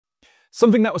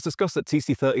Something that was discussed at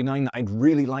TC39 that I'd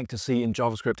really like to see in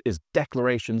JavaScript is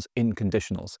declarations in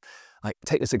conditionals. Like,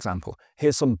 take this example.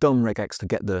 Here's some dumb regex to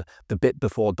get the bit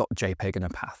before .jpeg in a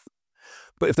path.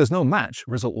 But if there's no match,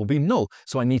 result will be null,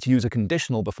 so I need to use a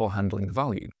conditional before handling the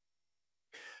value.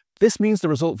 This means the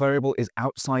result variable is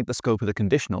outside the scope of the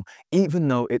conditional, even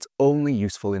though it's only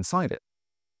useful inside it.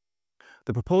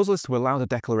 The proposal is to allow the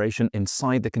declaration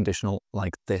inside the conditional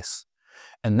like this.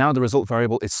 And now the result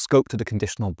variable is scoped to the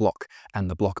conditional block, and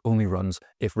the block only runs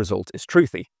if result is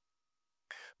truthy.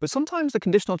 But sometimes the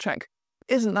conditional check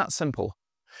isn't that simple.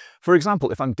 For example,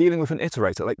 if I'm dealing with an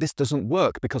iterator, like this doesn't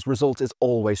work because result is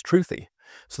always truthy.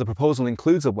 So the proposal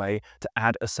includes a way to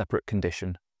add a separate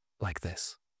condition like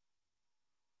this.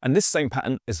 And this same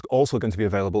pattern is also going to be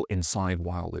available inside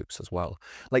while loops as well.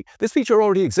 Like, this feature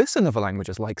already exists in other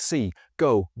languages like C,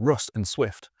 Go, Rust, and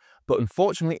Swift. But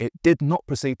unfortunately, it did not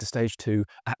proceed to stage 2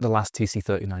 at the last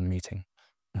TC39 meeting.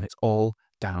 And it's all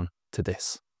down to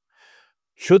this.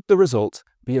 Should the result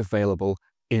be available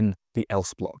in the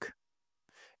else block?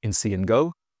 In C and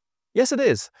Go, yes it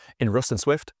is. In Rust and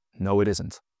Swift, no it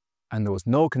isn't. And there was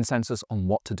no consensus on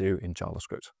what to do in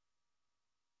JavaScript.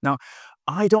 Now,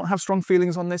 I don't have strong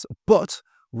feelings on this, but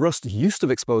Rust used to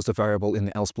have exposed a variable in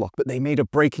the else block, but they made a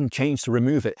breaking change to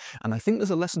remove it, and I think there's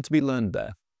a lesson to be learned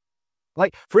there.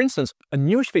 Like, for instance, a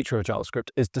newish feature of JavaScript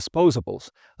is disposables.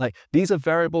 Like, these are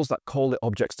variables that call the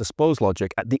object's dispose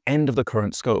logic at the end of the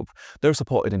current scope. They're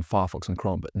supported in Firefox and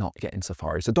Chrome, but not yet in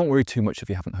Safari, so don't worry too much if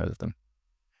you haven't heard of them.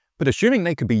 But assuming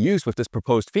they could be used with this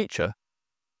proposed feature,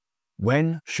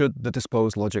 when should the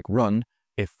dispose logic run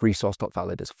if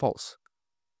resource.valid is false?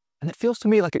 And it feels to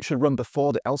me like it should run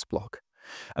before the else block.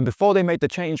 And before they made the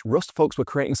change, Rust folks were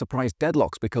creating surprise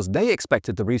deadlocks because they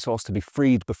expected the resource to be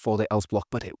freed before the else block,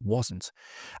 but it wasn't.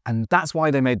 And that's why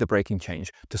they made the breaking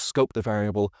change, to scope the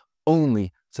variable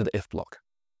only to the if block.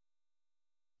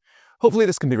 Hopefully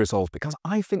this can be resolved because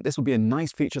I think this would be a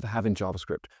nice feature to have in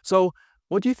JavaScript. So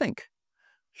what do you think?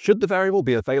 Should the variable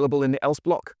be available in the else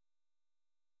block?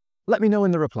 Let me know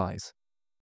in the replies.